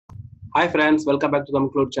Hi friends, welcome back to the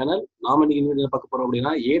Cloud channel. நாம இன்னைக்கு வீடியோல பார்க்க போறோம்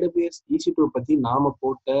அப்படின்னா AWS EC2 பத்தி நாம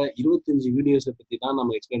போட்ட 25 வீடியோஸை பத்தி தான்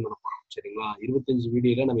நம்ம எக்ஸ்பிளைன் பண்ண போறோம். சரிங்களா? 25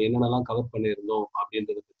 வீடியோல நம்ம என்னென்னலாம் கவர் பண்ணியிருந்தோம்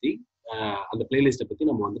அப்படின்றத பத்தி அந்த பிளேலிஸ்ட்டை பத்தி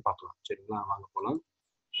நம்ம வந்து பார்க்கலாம். சரிங்களா? வாங்க போலாம்.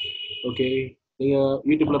 ஓகே, நீங்க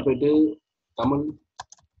யூடியூப்ல போயிட்டு தமிழ்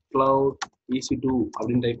கிளவுட் EC2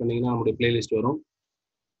 அப்படின்னு டைப் பண்ணீங்கன்னா நம்மளுடைய பிளேலிஸ்ட் வரும்.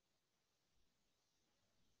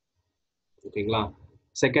 ஓகேங்களா?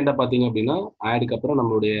 செகண்டா பாத்தீங்க அப்படின்னா ஆடுக்கு அப்புறம்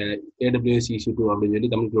நம்மளுடைய AWS EC2 அப்படின்னு சொல்லி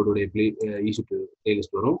தமிழ் கிளவுடோடைய EC2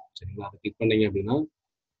 பிளேலிஸ்ட் வரும். சரிங்களா? அதை கிளிக் பண்ணீங்க அப்படின்னா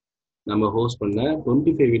நம்ம ஹோஸ்ட் பண்ண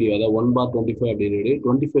 25 வீடியோ, அதாவது 1/25 அப்படின்னு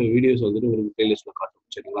 25 வீடியோஸ் வந்துட்டு உங்களுக்கு பிளேலிஸ்ட்ல காட்டும்.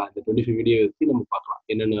 சரிங்களா? இந்த 25 வீடியோ வச்சு நம்ம பார்க்கலாம்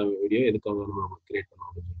என்னென்ன வீடியோ எதுக்காக நம்ம கிரியேட் பண்ணோம்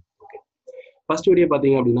அப்படின்னு சொல்லி. ஓகே, ஃபர்ஸ்ட் வீடியோ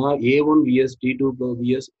பாத்தீங்க அப்படின்னா A1 vs D2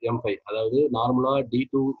 vs M5, அதாவது நார்மலா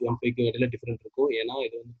D2 M5க்கு இடையில டிஃபரெண்ட் இருக்கும். ஏன்னா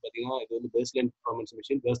இது வந்து பாத்தீங்கன்னா இது வந்து பேஸ்லைன் பர்ஃபார்மன்ஸ்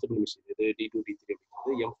மிஷின், பேர்ஸ்டபிள் மிஷின். இது D2 D3 அப்படிங்கிறது.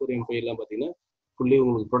 M4 M5 எல்லாம் பாத்தீங்கன்னா ஃபுல்லி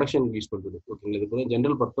உங்களுக்கு ப்ரொடக்ஷன் யூஸ் பண்றது. ஓகேங்களா? இது போல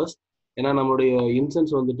ஜென்ரல் பர்பஸ். ஏன்னா நம்மளுடைய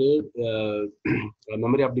இன்சென்ஸ் வந்துட்டு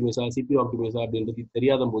மெமரி ஆப்டிமைஸா CPU ஆப்டிமைஸா அப்படின்றது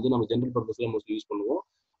தெரியாத போது நம்ம ஜென்ரல் பர்பஸ்ல மோஸ்ட்லி யூஸ் பண்ணுவோம்.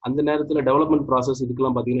 அந்த நேரத்தில் டெவலப்மெண்ட் ப்ராசஸ்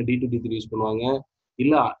இதுக்கெல்லாம் பார்த்தீங்கன்னா D2 D3 யூஸ் பண்ணுவாங்க.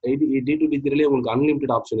 இல்ல D2 D3 உங்களுக்கு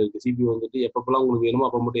அன்லிமிடெட் ஆப்ஷன் இருக்கு. CPU வந்துட்டு எப்பப்பெல்லாம் உங்களுக்கு வேணுமோ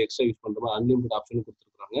அப்போ மட்டும் எக்ஸ்ட்ரா யூஸ் பண்ற மாதிரி அன்லிமிடெட் ஆப்ஷன்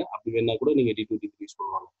கொடுத்துருக்காங்க. அப்படி வேணா கூட நீங்க D2 D3 யூஸ்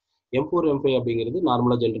பண்ணுவாங்க. M4 M5 அப்படிங்கிறது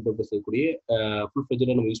நார்மலா ஜென்ரல் பர்பஸ் இருக்கக்கூடிய ஃபுல்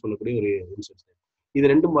ஃபிளெஜ்டா நம்ம யூஸ் பண்ணக்கூடிய ஒரு இன்சென்ஸ். இது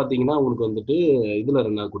ரெண்டும் பாத்தீங்கன்னா உங்களுக்கு வந்துட்டு இதுல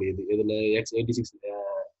ரன் ஆகக்கூடியது. இதுல X86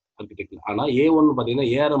 ஆர்கிடெக்சர். ஆனா A1 பாத்தீங்கன்னா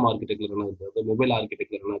ARM ஆர்கிடெக்சர் ரன் ஆகுது. Mobile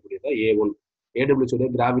architecture run ஆகக்கூடியது A1. AWS உடைய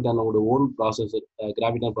கிராவிட்டானோட ஓன் ப்ராசஸர்,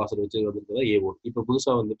 கிராவிட்டான் ப்ராசஸர் வச்சு வந்துருக்கதா A1. இப்போ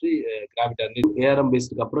புதுசா வந்துட்டு கிராவிட்டான் ARM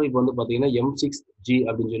பேஸ்டுக்கு அப்புறம் இப்போ வந்து பாத்தீங்கன்னா M6G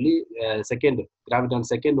அப்படின்னு சொல்லி செகண்ட் கிராவிட்டான்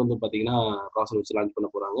செகண்ட் வந்து பாத்தீங்கன்னா ப்ராசஸர் வச்சு லான்ச் பண்ண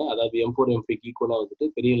போறாங்க. அதாவது M4 M5 ஈக்குவலா வந்துட்டு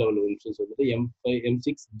பெரிய லெவல் இன்ஸ்டன்ஸ் வந்துட்டு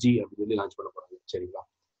M6G அப்படின்னு சொல்லி லான்ச் பண்ண போறாங்க. சரிங்களா?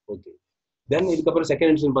 ஓகே, தென் இதுக்கப்புறம்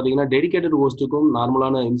செகண்ட் இன்ஸ்டன்ஸ் பார்த்தீங்கன்னா டெடிகேட்டட் ஹோஸ்ட்டுக்கும்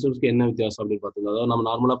நார்மலான இன்ஸ்டன்ஸ்க்கு என்ன வித்தியாசம் அப்படின்னு பார்த்தீங்கன்னா, அதாவது நம்ம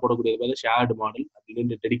நார்மலாக போடக்கூடிய ஷேர்டு மாடல்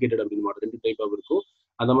அப்படின்னு டெடிகேட்டட் அப்படின்னு மாடல் ரெண்டு டைப்பாக இருக்கும்.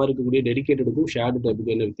 அந்த மாதிரி இருக்கக்கூடிய டெடிகேட்டடுக்கும் ஷேர்டு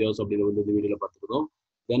டைப்புக்கும் என்ன வித்தியாசம் அப்படின்னு வந்து இந்த வீடியோவில் பார்த்துக்கிறோம்.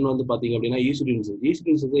 தென் வந்து பார்த்தீங்க அப்படின்னா ஈஸ்டூடென்ட்ஸ்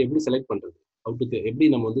எப்படி செலக்ட் பண்ணுறது, எப்படி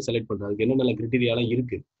நம்ம வந்து செலக்ட் பண்ணுறது, அதுக்கு என்னென்ன கிரிட்டீரியாலாம்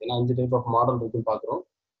இருக்கு. ஏன்னா 5 டைப் ஆஃப் மாடல் இருக்குன்னு பார்க்குறோம்.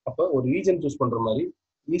 அப்போ ஒரு ரீஜன் சூஸ் பண்ணுற மாதிரி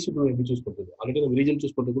EC2 எப்படி சூஸ் பண்ணுறது, ஆல்ரெடி நம்ம ரீஜன்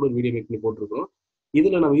சூஸ் பண்ணுறது கூட ஒரு வீடியோ மேக் பண்ணி போட்டிருக்கோம்.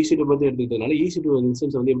 இதுல நம்ம EC2 பத்தி எடுத்துக்கிட்டதுனால EC2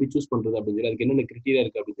 இன்ஸ்டன்ஸ் வந்து எப்படி சூஸ் பண்றது அப்படின்னு சொல்லி அதுக்கு என்னென்ன கிரிட்டீரியா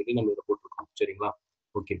இருக்கு அப்படின்னு சொல்லி நம்ம இதை போட்டிருக்கோம். சரிங்களா?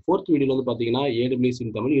 ஓகே, ஃபோர்த் வீடியோல வந்து பாத்தீங்கன்னா AWS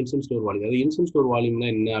இன் தமிழ் இன்ஸ்டன்ஸ் ஸ்டோர் வால்யூம், அதாவது இன்ஸ்டன்ஸ் ஸ்டோர் வால்யூம்னா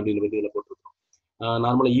என்ன அப்படின்னு பத்தி இதில் போட்டிருக்கோம்.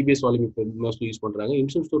 நார்மலா EBS வால்யூம் இப்போ மோஸ்ட்லி யூஸ் பண்றாங்க.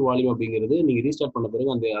 இன்ஸ்டன்ஸ் ஸ்டோர் வால்யூம் அப்படிங்கிறது நீங்க ரீஸ்டார்ட் பண்ண பிறகு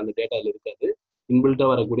அந்த டேட்டா அதில் இருக்காது. இன்பில்ட்டா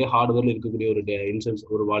வரக்கூடிய ஹார்ட்வேர்ல இருக்கக்கூடிய ஒரு இன்ஸ்டன்ஸ்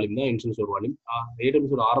ஒரு வால்யூம் தான் இன்ஸ்டன்ஸ் ஸ்டோர் வால்யூம்.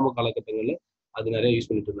 AWS ஆரம்ப காலகட்டங்களில் அது நிறைய யூஸ்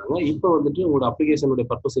பண்ணிட்டு இருந்தாங்க. இப்போ வந்துட்டு உங்களோட அப்ளிகேஷனோட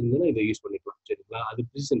பர்பஸ் இருந்தால் இதை யூஸ் பண்ணிக்கலாம். சரிங்களா? அது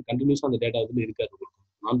கண்டினியூஸா அந்த டேட்டா வந்து இருக்காது,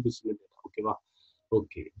 நான் பிசினல் டேட்டா. ஓகேவா?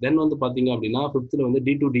 ஓகே, தென் வந்து பாத்தீங்க அப்படின்னா ஃபிஃப்த்ல வந்து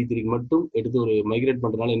D2 D3 மட்டும் எடுத்து ஒரு மைக்ரேட்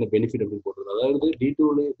பண்றதுனால என்ன பெனிஃபிட் அப்படின்னு போட்டுருது. அதாவது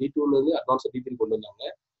D2ல இருந்து அட்வான்ஸ் D3 கொண்டு வந்தாங்க.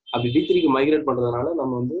 அப்படி D3க்கு மைக்ரேட் பண்றதுனால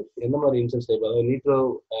நம்ம வந்து எந்த மாதிரி இன்சூரன்ஸ் டைப், அதாவது நீட்ரோ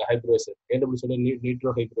ஹைப்ரைசர், AWS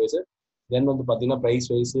நீட்ரோ ஹைப்ரைசர். தென் வந்து பாத்தீங்கன்னா பிரைஸ்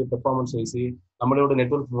வைஸ், பெர்ஃபார்மன்ஸ் வைஸ், நம்மளோட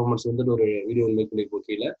நெட்வொர்க் பெர்ஃபார்மன்ஸ் வந்துட்டு ஒரு வீடியோ மேக் பண்ணிருக்கோம்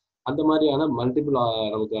கீழே. அந்த மாதிரியான மல்டிபிள்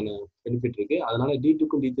நமக்கான பெனிஃபிட் இருக்கு. அதனால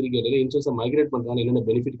D2க்கும் D3க்கு இடையில இன்சூரன்ஸை மைக்ரேட் பண்றதுனால என்னென்ன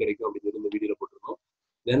பெனிஃபிட் கிடைக்கும் அப்படின்னு சொல்லி இந்த வீடியோல போட்டிருக்கோம்.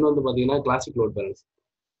 தென் வந்து பாத்தீங்கன்னா கிளாசிக் லோட் பேலன்ஸ்.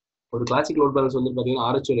 ஒரு கிளாசிக் லோட் பேலன்ஸ் வந்து பாத்தீங்கன்னா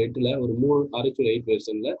RHEL 8ல ஒரு 3 RHEL 8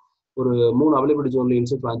 வெர்ஷன்ல ஒரு 3 அவைலபிலிட்டி ஜோன்ல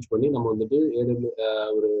இன்சென்ட் லான்ச் பண்ணி நம்ம வந்துட்டு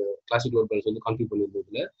ஒரு கிளாசிக் லோட் பேலன்ஸ் வந்து கான்ஃபிகர்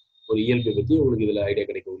பண்ணியிருந்ததுல ஒரு இயல்பை பத்தி உங்களுக்கு இதுல ஐடியா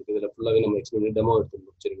கிடைக்கும். உங்களுக்கு இதுல ஃபுல்லாவே நம்ம எக்ஸ்பிளைன் டெமோ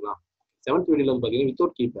எடுத்துருந்தோம். சரிங்களா? செவன்த் வீடியோல வந்து பாத்தீங்கன்னா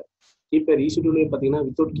வித்தவுட் கீப்பர் EC2லயே பாத்தீங்கன்னா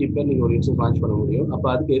வித்தவுட் கீப்பர் நீங்க ஒரு இன்சென்ட் லான்ச் பண்ண முடியும். அப்ப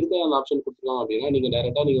அதுக்கு எதுக்கான ஆப்ஷன் கொடுத்துருக்காங்க அப்படின்னா, நீங்க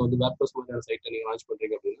டைரக்டா நீங்க வந்து வேர்ட்பிரஸ் மாதிரியான சைட்டை நீங்க லான்ச்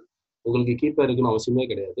பண்றீங்க அப்படின்னா உங்களுக்கு கீப்பர் இருக்குன்னு அவசியமே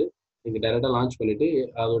கிடையாது. நீங்க டைரக்டா லான்ச் பண்ணிட்டு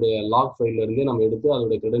அதோடைய லாக் ஃபைல்ல இருந்து நம்ம எடுத்து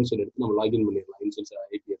அதோட கிரெடென்ஷியல் எடுத்து நம்ம லாகின் பண்ணிடலாம், இன்சென்ஸ்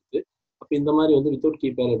ஐபி எடுத்து. அப்போ இந்த மாதிரி வந்து வித்தவுட்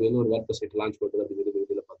கீப்பர் அப்படின்னு ஒரு வேர்ட்பிரஸ் சைட் லான்ச் பண்ணுறது அப்படின்னு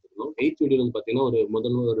வீடியோல பார்த்துருந்தோம். 8th வீடியோல வந்து பாத்தீங்கன்னா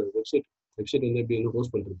ஒரு வெப்சைட் வந்து எப்படி வந்து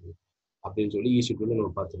ஹோஸ்ட் பண்றது அப்படின்னு சொல்லி EC2ல நம்ம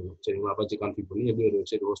பார்த்துருந்தோம். சரிங்களா? அப்பாச்சி கான்ஃபிக் பண்ணி எப்படி ஒரு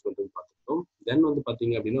வெப்சைட் ஹோஸ்ட் பண்றதுன்னு பார்த்துருக்கோம். தென் வந்து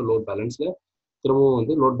பாத்தீங்க அப்படின்னா லோட் பேலன்ஸ்ல திரும்பவும்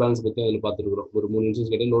வந்து லோட் பேலன்ஸ் பத்தி அதில் பார்த்துருக்கோம். ஒரு 3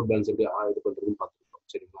 இன்சென்ஸ் கிட்ட லோட் பேலன்ஸ் எப்படி இது பண்றதுன்னு பார்த்துருக்கோம்.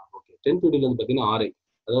 சரிங்களா? ஓகே, 10th வீடியோல வந்து பாத்தீங்கன்னா RI,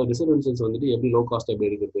 அதாவது ரிசர்வ் இன்சென்ஸ் வந்துட்டு எப்படி லோ காஸ்ட் எப்படி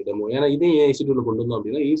எடுக்கிறது டெமோ. ஏன்னா இதே EC2ல கொண்டு வந்தோம்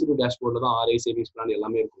அப்படின்னா EC2 டேஷ்போர்ட்ல தான் RI சேவிங்ஸ் பிளான்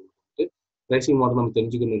எல்லாமே இருக்கும். பிரைசிங் மாடல் நம்ம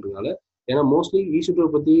தெரிஞ்சுக்கணுன்றதுனால. ஏன்னா மோஸ்ட்லி EC2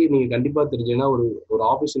 பத்தி நீங்க கண்டிப்பா தெரிஞ்சீங்கன்னா ஒரு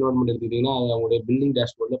ஆஃபீஸ் இன்வெஸ்ட்மெண்ட் எடுத்துக்கிட்டீங்கன்னா அவங்களுடைய பில்டிங்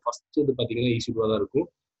டேஷ்போர்ட்ல ஃபர்ஸ்ட் இது பாத்தீங்கன்னா EC2 தான் இருக்கும்.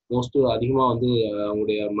 மோஸ்ட் அதிகமா வந்து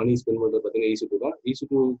அவங்களுடைய மணி ஸ்பெண்ட் பண்றது பாத்தீங்கன்னா EC2 தான்.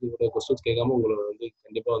 EC2 கொஸ்டின்ஸ் கேட்காம உங்களை வந்து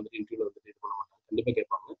கண்டிப்பா வந்துட்டு இன்டர்வியூல வந்துட்டு இது பண்ண மாட்டாங்க, கண்டிப்பா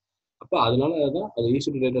கேட்பாங்க. அப்ப அதனால தான் அது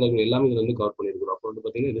EC2 ரிலேட்டட் எல்லாமே இதுல வந்து கவர் பண்ணிருக்கிறோம். அப்போ வந்து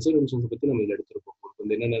பாத்தீங்கன்னா ரிசர்வ் இன்சூரன்ஸ் பத்தி நம்ம இதுல எடுத்திருப்போம்.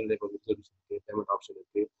 வந்து என்னென்ன ரிசர்வ் இருக்கு, பேமெண்ட் ஆப்ஷன்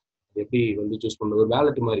இருக்கு, எப்படி வந்து சூஸ் பண்றது, ஒரு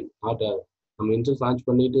வேலட் மாதிரி நாட் நம்ம இன்சூரன்ஸ் லான்ச்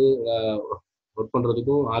பண்ணிட்டு ஒர்க்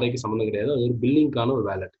பண்ணுறதுக்கும் ஆர்ஐக்கு சம்மந்தம் கிடையாது. அது ஒரு பில்லிங்கான ஒரு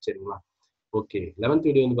வேலட். சரிங்களா? ஓகே. 11th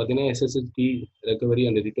வீடியோ வந்து பார்த்தீங்கன்னா, SSS key recovery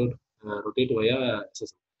and rotate via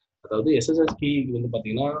SSM. அதாவது எஸ்எஸ்எஸ் கீ வந்து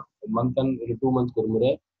பார்த்தீங்கன்னா, மந்த் அண்ட் ஒரு 2 மந்த்ஸ்க்கு ஒரு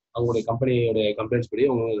முறை அவங்களுடைய கம்பெனியோட கம்ப்ளைண்ட்ஸ் படி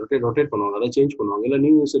அவங்க ரொட்டேட் பண்ணுவாங்க. அதாவது சேஞ்ச் பண்ணுவாங்க. இல்லை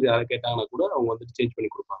நியூ யூசர் யாரை கேட்டாங்கன்னா கூட அவங்க வந்துட்டு சேஞ்ச் பண்ணி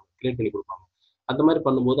கொடுப்பாங்க, கிரியேட் பண்ணி கொடுப்பாங்க. அந்த மாதிரி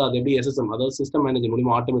பண்ணும்போது அது எப்படி எஸ்எஸ்எம், அதாவது சிஸ்டம் மேனேஜர்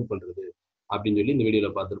மூலியமா ஆட்டோமேட் பண்ணுறது அப்படின்னு சொல்லி இந்த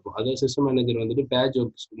வீடியோவில் பார்த்துருப்போம். அதாவது சிஸ்டம் மேனேஜர் வந்துட்டு பேட்ச்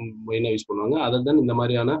ஒர்க்ஸ் மெயினாக யூஸ் பண்ணுவாங்க. அதை தான் இந்த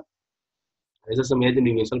மாதிரியான எஸ்எஸ்எம் ஏஜென்ட்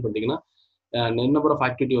நீங்கள் இன்ஸ்டால் பண்ணிட்டீங்கன்னா நம்பர் ஆஃப்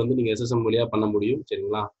ஆக்டிவிட்டி வந்து நீங்கள் எஸ்எஸ்எம் வழியாக பண்ண முடியும்.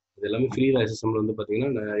 சரிங்களா? இது எல்லாமே ஃப்ரீ தான். எஸ்எஸ்எம்ல வந்து பார்த்தீங்கன்னா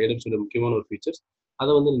ஏடபிள்யூஎஸோட முக்கியமான ஒரு ஃபீச்சர்ஸ்.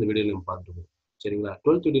 அதை வந்து இந்த வீடியோவில் நம்ம பார்த்துருக்கோம். சரிங்களா?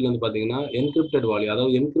 12th வீடியோவில் வந்து பார்த்தீங்கன்னா என்கிரிப்டட் வால்யூ,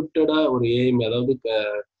 அதாவது என்கிரிப்டடாக ஒரு ஏஎம், அதாவது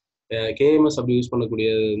கேஎம்எஸ் அப்படி யூஸ்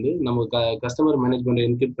பண்ணக்கூடியது வந்து நம்ம கஸ்டமர் மேனேஜ்மெண்ட்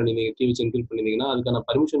என்கிரிப்ட் பண்ணிருந்தீங்க, கீ வச்சு என்கிரிப்ட் பண்ணிருந்தீங்கன்னா அதுக்கான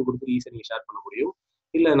பர்மிஷன் கொடுத்து ஈஸியாக நீங்கள் ஷேர் பண்ண முடியும்.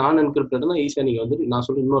 இல்லை நான் என்கிரிப்டட்னா ஈஸியாக நீங்கள் வந்து நான்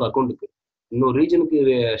சொல்ற இன்னொரு அக்கௌண்ட்டுக்கு, இன்னொரு ரீஜனுக்கு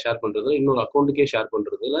ஷேர் பண்ணுறதுல, இன்னொரு அக்கௌண்ட்டுக்கே ஷேர்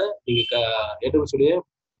பண்ணுறதுல நீங்கள் ஏடபிள்யூஎஸோடைய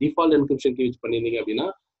டிஃபால்ட் என்கிரிப்ஷன் கீ யூஸ் பண்ணியிருந்தீங்க அப்படின்னா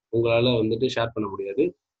உங்களால் வந்துட்டு ஷேர் பண்ண முடியாது.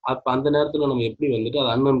 அப்போ அந்த நேரத்தில் நம்ம எப்படி வந்துட்டு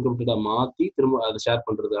அதை அன்என்கிரிப்டடாக மாற்றி திரும்ப அதை ஷேர்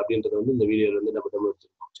பண்ணுறது அப்படின்றத வந்து இந்த வீடியோவில் வந்து நம்ம தமிழ்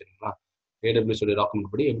வச்சுருக்கோம். சரிங்களா? ஏடபிள்யூஎஸோட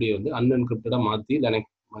டாக்குமெண்ட் படி எப்படி வந்து அன்என்கிரிப்டடாக மாற்றி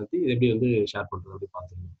எப்படி வந்து ஷேர் பண்ணுறது அப்படி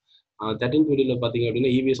பார்த்துருக்கோம். 13th வீடியோவில் பார்த்தீங்க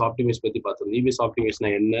அப்படின்னா இவிஎஸ் ஆப்டிமைஸ் பற்றி பார்த்துருக்கோம். இவிஎஸ் ஆப்டிமைஸ்னா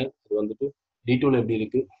என்ன, அது வந்துட்டு D2ல எப்படி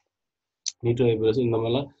இருக்குது, நீட்டோ இந்த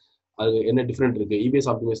மாதிரிலாம் அது என்ன டிஃப்ரெண்ட் இருக்கு, இபிஎஸ்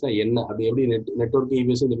ஆப்டிமைஸ்னா என்ன, அப்படி எப்படி நெட்ஒர்க்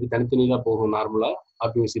இபிஎஸ் எப்படி தனித்தனியாக போகும் நார்மலா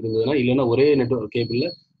ஆப்டிமைஸ் இருந்ததுன்னா, இல்லைன்னா ஒரே நெட்ஒர்க் கேபிள்ல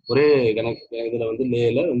ஒரே இதுல வந்து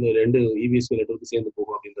லேல வந்து 2 இபிஎஸ் நெட்ஒர்க் சேர்ந்து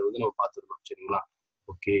போகும் அப்படின்றது வந்து நம்ம பார்த்துருக்கோம். சரிங்களா?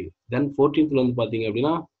 ஓகே. தென் 14th வந்து பாத்தீங்க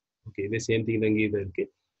அப்படின்னா ஓகே இதே சேம் திங் தான் இது இருக்கு.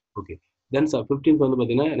 ஓகே. தென் 15th வந்து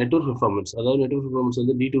பாத்தீங்கன்னா நெட்ஒர்க் பெர்ஃபார்மன்ஸ், அதாவது நெட்ஒர்க் பெர்ஃபார்மன்ஸ்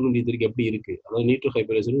வந்து D2 D3 எப்படி இருக்கு, அதாவது நீட்டோ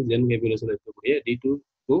ஹைப்பரேஷன் ஜென் ஹைப்பரேஷன் இருக்கக்கூடிய D2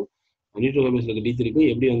 நீட்டோ ஹைப்பரேஷன் இருக்க D3க்கும்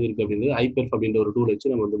எப்படி வந்து இருக்கு அப்படின்றது ஐபெர்ஃப் அப்படின்ற ஒரு டூல் வச்சு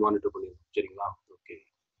நம்ம வந்து மானிட்டர் பண்ணிருக்கோம். சரிங்களா? ஓகே.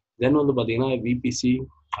 தென் வந்து பாத்தீங்கன்னா விபிசி,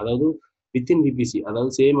 அதாவது வித்தின் விபிசி,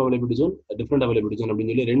 அதாவது same availability zone different availability zone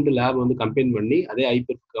அப்படின்னு சொல்லி 2 லேப் வந்து கம்பைன் பண்ணி அதே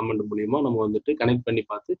ஐபெர்ஃப் கமெண்ட் மூலியமா நம்ம வந்துட்டு கனெக்ட் பண்ணி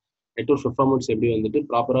பார்த்து நெட்ஒர்க் பெர்ஃபார்மன்ஸ் எப்படி வந்துட்டு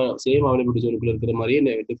ப்ராப்பரா சேம் அவைலபிலிட்டி ஜோனுக்குள்ள இருக்கிற மாதிரியே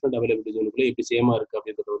டிஃப்ரெண்ட் அவைலபிலிட்டி ஜோனுக்குள்ள எப்படி சேமா இருக்கு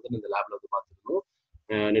அப்படின்றத வந்து இந்த லேப்ல வந்து பார்த்துருக்கோம்.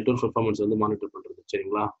 நெட்ஒர்க் பெர்ஃபார்மன்ஸ் வந்து மானிட்டர் பண்றது.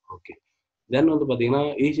 சரிங்களா? ஓகே. தென் வந்து பாத்தீங்கன்னா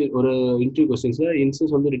ஈஸி ஒரு இன்டர்வியூ கொஸ்டின்ஸ்ல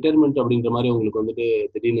இன்ஸ்டன்ஸ் வந்து ரிட்டையர்மெண்ட் அப்படின்ற மாதிரி உங்களுக்கு வந்துட்டு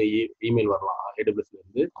திடீர்னு இமெயில் வரலாம் AWSல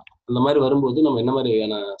இருந்து. அந்த மாதிரி வரும்போது நம்ம என்ன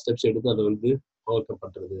மாதிரியான ஸ்டெப்ஸ் எடுத்து அதை வந்து ஓவர் கம்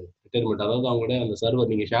பண்றது, ரிட்டையர்மெண்ட், அதாவது அவங்களோட அந்த சர்வர்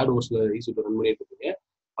நீங்க ஷேர் ஹோஸ்ட்ல ஈஸி ரன் பண்ணிட்டு இருக்கீங்க.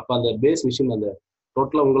 அப்ப அந்த பேஸ் மிஷின் அந்த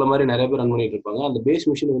டோட்டலா உங்களை மாதிரி நிறைய பேர் ரன் பண்ணிட்டு இருப்பாங்க. அந்த பேஸ்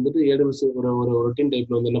மிஷின் வந்துட்டு AWS ஒரு ஒரு ரொட்டீன்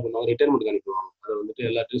டைப்ல வந்து என்ன பண்ணுவாங்க, ரிட்டையர்மெண்ட் அனுப்பிடுவாங்க. அதை வந்துட்டு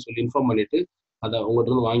எல்லாத்தையும் சொல்லி இன்ஃபார்ம் பண்ணிட்டு அதை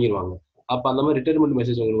உங்கள்கிட்ட இருந்து வாங்கிடுவாங்க. அப்போ அந்த மாதிரி ரிட்டையர்மெண்ட்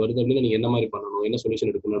மெசேஜ் உங்களுக்கு வருது அப்படின்னா நீங்க என்ன மாதிரி பண்ணணும், என்ன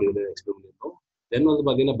சொல்யூஷன் எடுக்கணும் அப்படின்னு எக்ஸ்பிளைன் பண்ணிருக்கோம். தென் வந்து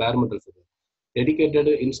பாத்தீங்கன்னா பேர் metals, dedicated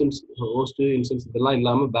instance host instance இதெல்லாம்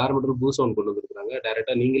இல்லாம பேர் மெட்டல் புதுசாக ஒன்று கொண்டு வந்துருக்காங்க.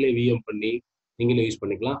 டைரக்டா நீங்களே விஎம் பண்ணி நீங்களே யூஸ்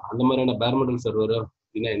பண்ணிக்கலாம். அந்த மாதிரியான பேர் மெட்டல் சர்வர்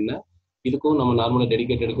அப்படின்னா என்ன, இதுக்கும் நம்ம நார்மலா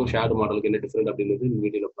டெடிகேட்டடுக்கும் ஷேர்டு மாடலுக்கு என்ன டிஃபரெண்ட் அப்படின்றது இந்த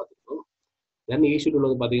வீடியோல பார்த்துருக்கோம். தென் ஈஸி டூல்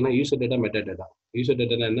வந்து பாத்தீங்கன்னா user data meta data. User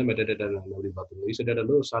data என்ன, மெட்டா டேட்டா என்ன அப்படின்னு பார்த்துருக்கோம். யூசர் டேட்டா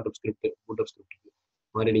ஒரு ஸ்டார்ட் அப் ஸ்கிரிப்ட், பூட் அப் ஸ்கிரிப்ட்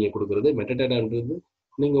மாதிரி நீங்க கொடுக்குறது. மெட்டா டேட்டான்றது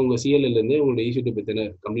நீங்க உங்க சிஎல்எல் இருந்து உங்களோட ஈஸி டூ பத்தின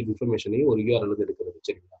கம்ப்ளீட் இன்ஃபர்மேஷனையும் ஒரு யூஆர்எல் எடுக்கிறது.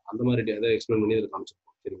 சரிங்களா? அந்த மாதிரி அதை எக்ஸ்பிளைன் பண்ணி இதில்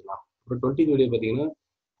காமிச்சிருக்கோம். சரிங்களா? அப்புறம் 20th வீடியோ பார்த்தீங்கன்னா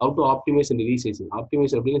how to optimise and resizing.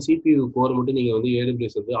 Optimise அப்படின்னா CPU கோர் மட்டும் நீங்க வந்து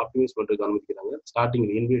AWS வந்து ஆப்டிமைஸ் பண்றதுக்கு அனுமதிக்கிறாங்க. ஸ்டார்டிங்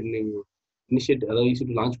இனிஷியேட், அதாவது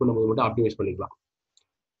EC2 லான்ச் பண்ணும்போது மட்டும் ஆப்டிமைஸ் பண்ணிக்கலாம்.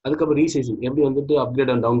 அதுக்கப்புறம் ரீசைசிங் எப்படி வந்துட்டு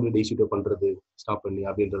அப்கிரேட் அண்ட் டவுன்கிரேட் EC2 பண்றது ஸ்டாப் பண்ணி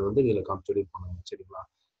அப்படின்றது வந்து இதுல காமிச்சு போனாங்க. சரிங்களா?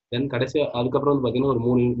 தென் கடைசியா அதுக்கப்புறம் வந்து பாத்தீங்கன்னா ஒரு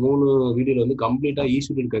மூணு வீடியோல வந்து கம்ப்ளீட்டா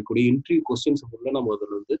EC2 இருக்கக்கூடிய இன்டர்வியூ கொஸ்டின்ஸ் ஃபுல்லா நம்ம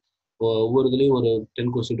அதில் வந்து ஒவ்வொரு இதுலையும் ஒரு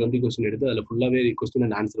 10 கொஸ்டின் 20 கொஸ்டின் எடுத்து அதில் ஃபுல்லாவே கொஸ்டின்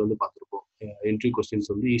அண்ட் ஆன்சர் வந்து பார்த்துருப்போம். இன்டர்வியூ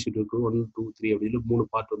கொஸ்டின்ஸ் வந்து EC2க்கு 1, 2, 3 அப்படின்னு 3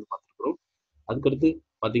 பார்ட் வந்து பார்த்துருக்கோம். அதுக்கடுத்து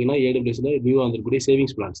பார்த்தீங்கன்னா AWSல நியூ வந்திருக்கக்கூடிய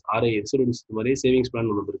சேவிங்ஸ் பிளான்ஸ், RI எக்ஸலன்ஸ் மாதிரி சேவிங்ஸ் பிளான்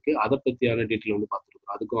ஒன்று இருக்கு. அதை பற்றியான டீட்டெயில் வந்து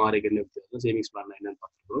பார்த்துருக்கோம். அதுக்கும் RIக்கு என்ன வித்தியாசம், சேவிங்ஸ் பிளான் என்னன்னு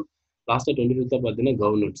பார்த்துருக்கோம். லாஸ்ட்டாக 25th பார்த்தீங்கன்னா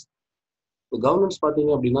கவர்னன்ஸ். இப்போ கவர்னன்ஸ்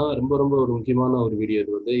பார்த்தீங்க அப்படின்னா ரொம்ப ரொம்ப ஒரு முக்கியமான ஒரு வீடியோ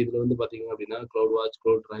இது வந்து. இதில் வந்து பார்த்தீங்க அப்படின்னா க்ளவுட் வாட்ச்,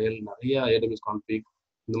 க்ளவுட் ட்ரையல், நிறைய AWS கான்ஃபிக்,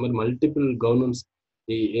 இந்த மாதிரி மல்டிபிள் கவர்னன்ஸ்,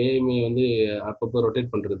 ஏஎம்ஏ வந்து அப்பப்போ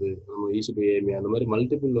ரொட்டேட் பண்ணுறது, நம்ம EC2 ஏஎம்ஏ, அந்த மாதிரி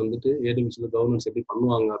மல்டிபிள் வந்துட்டு AWSல கவர்னன்ஸ் எப்படி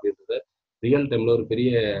பண்ணுவாங்க அப்படின்றத ரியல் டைமில் ஒரு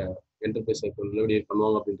பெரிய என்டர்பிரைஸ் எப்படி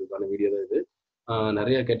பண்ணுவாங்க அப்படின்றதுக்கான வீடியோ தான் இது.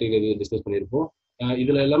 நிறைய கேட்டகரி டிஸ்கஸ் பண்ணியிருப்போம்.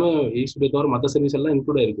 இதில் எல்லாமே EC2 தவிர மற்ற சர்வீஸ் எல்லாம்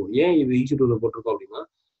இன்க்ளூட் ஆயிருக்கும். ஏன் இது EC2 போட்டிருக்கோம் அப்படின்னா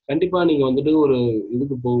கண்டிப்பாக நீங்கள் வந்துட்டு ஒரு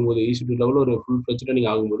இதுக்கு போகும்போது EC2 லெவலில் ஒரு ஃபுல் ஃப்ளெட்ஜ்டாக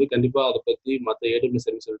நீங்கள் ஆகும்போது கண்டிப்பாக அதை பற்றி மற்ற AWS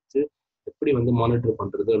சர்வீஸ் வச்சு எப்படி வந்து மானிட்டர்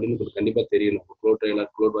பண்ணுறது அப்படின்னு உங்களுக்கு கண்டிப்பாக தெரியணும். க்ளோட் ட்ரையலாக,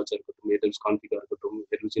 க்ளோட் வாட்சாக இருக்கட்டும், AWS கான்ஃபிகாக இருக்கட்டும்,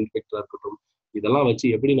 AWS இன்ஸ்பெக்டராக இருக்கட்டும், இதெல்லாம் வச்சு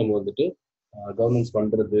எப்படி நம்ம வந்துட்டு கவர்னன்ஸ்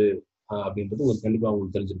பண்ணுறது அப்படின்றது உங்களுக்கு கண்டிப்பாக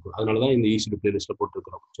உங்களுக்கு தெரிஞ்சிருக்கும். அதனால தான் இந்த EC2 பிளேலிஸ்ட்டில்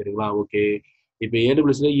போட்டுருக்கிறோம். சரிங்களா? ஓகே. இப்போ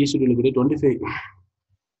AWSல EC2 கூட 25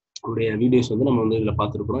 உடைய வீடியோஸ் வந்து நம்ம வந்து இதில்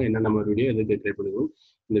பார்த்துருக்குறோம். என்ன நம்ம வீடியோ எதுக்கு ட்ரை பண்ணிருக்கோம்.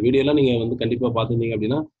 இந்த வீடியோலாம் நீங்கள் வந்து கண்டிப்பாக பார்த்துருந்தீங்க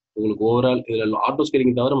அப்படின்னா உங்களுக்கு ஓவரால் இதில் ஆட்டோ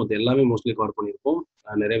ஸ்கேலிங் தவிர மற்ற எல்லாமே மோஸ்ட்லி கவர் பண்ணியிருப்போம்.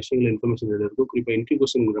 நிறைய விஷயங்கள் இன்ஃபர்மேஷன் இதில் இருக்கும். குறிப்பாக இன்ட்ரி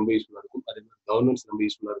கொஸ்டின் ரொம்ப யூஸ்ஃபுல்லாக இருக்கும். அதே மாதிரி கவர்னன்ஸ் ரொம்ப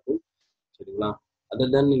யூஸ்ஃபுல்லாக இருக்கும். சரிங்களா?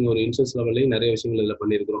 அதர் தேன் நீங்கள் ஒரு இன்சூரன்ஸ் லெவல்லையும் நிறைய விஷயங்கள் இதில்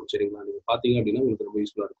பண்ணியிருக்கிறோம். சரிங்களா? நீங்கள் பார்த்தீங்க அப்படின்னா உங்களுக்கு ரொம்ப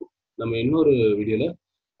யூஸ்ஃபுல்லாக இருக்கும். நம்ம இன்னொரு வீடியோவில்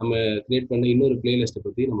நம்ம கிரியேட் பண்ண இன்னொரு பிளேலிஸ்ட்டை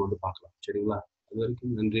பற்றி நம்ம வந்து பார்க்கலாம். சரிங்களா? அது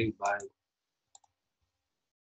வரைக்கும் நன்றி. பாய்.